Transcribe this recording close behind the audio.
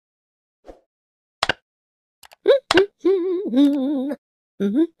Yummy,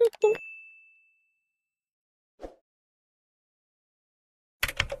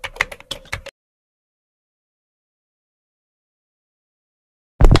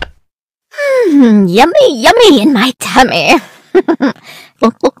 yummy in my tummy.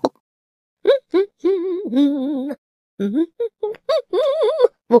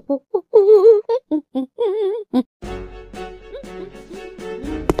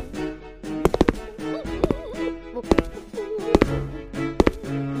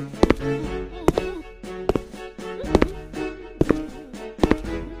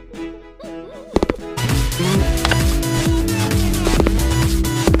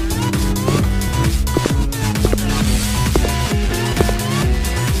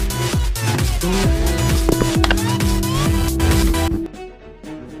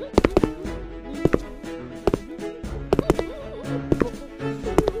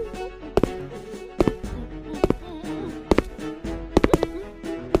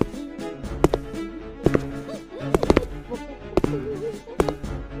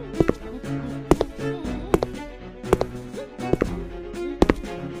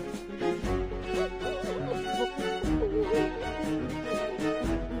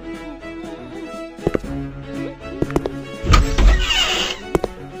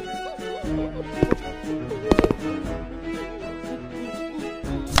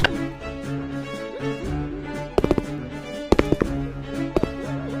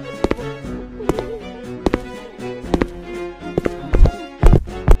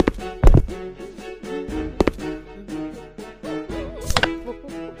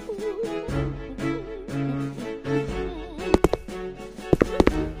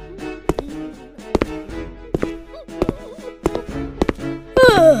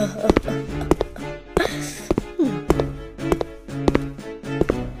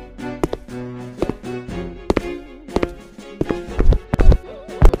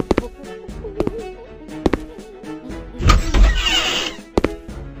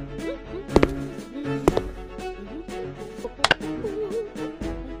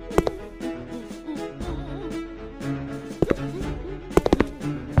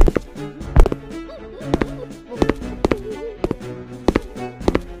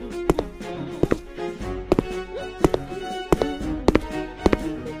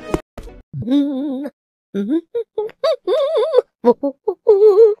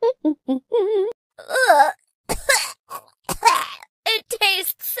 It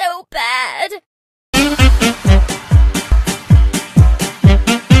tastes so bad.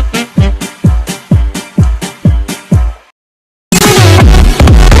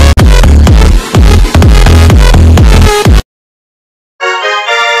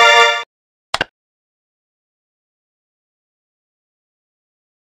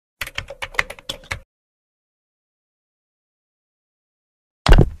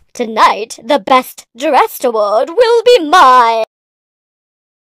 Tonight, the Best Dressed Award will be mine!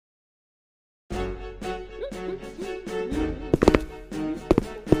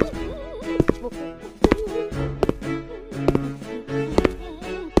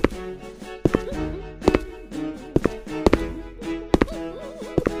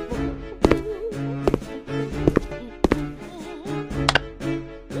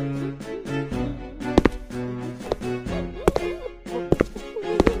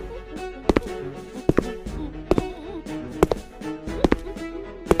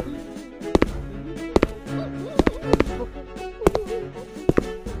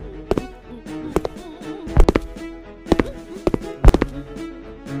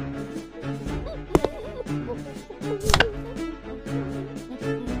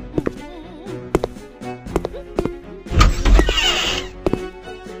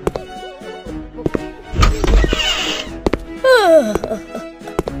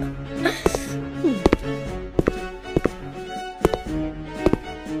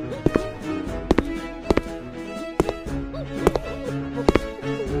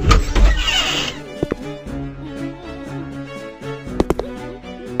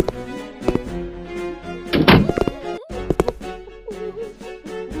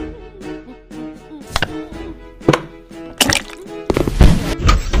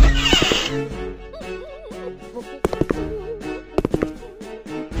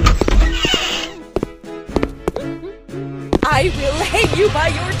 I will hang you by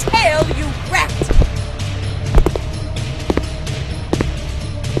your tail, you rat!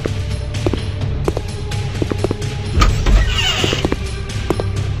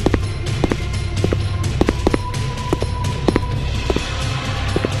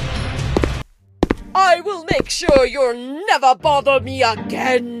 I will make sure you'll never bother me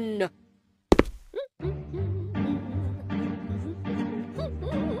again!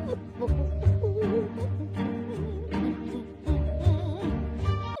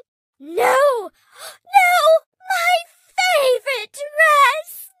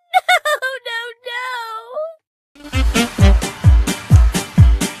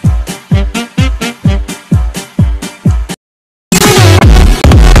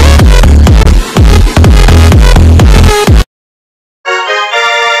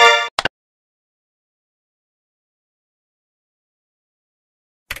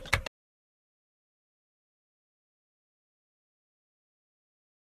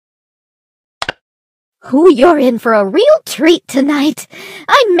 Oh, you're in for a real treat tonight.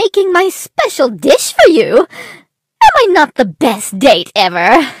 I'm making my special dish for you. Am I not the best date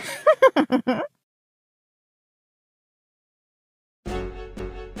ever?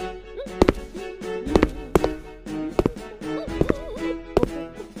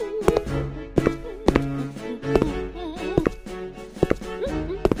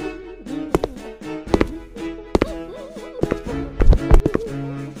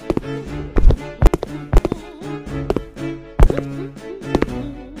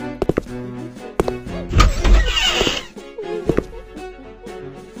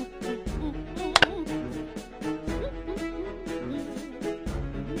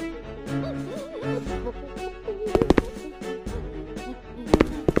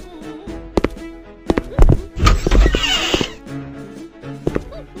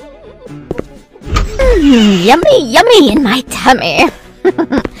 Yummy, yummy in my tummy.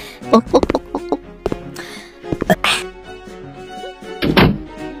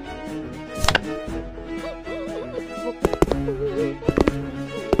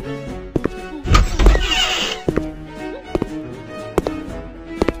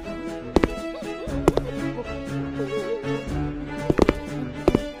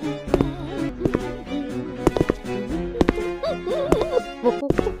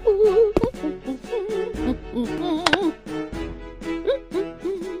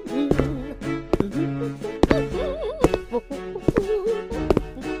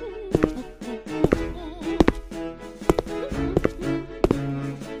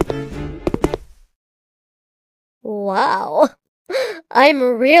 Wow, I'm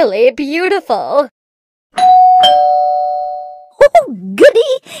really beautiful. Oh,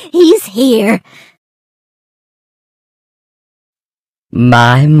 goody, he's here.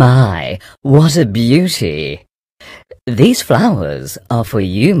 My, what a beauty! These flowers are for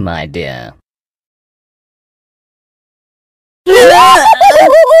you, my dear.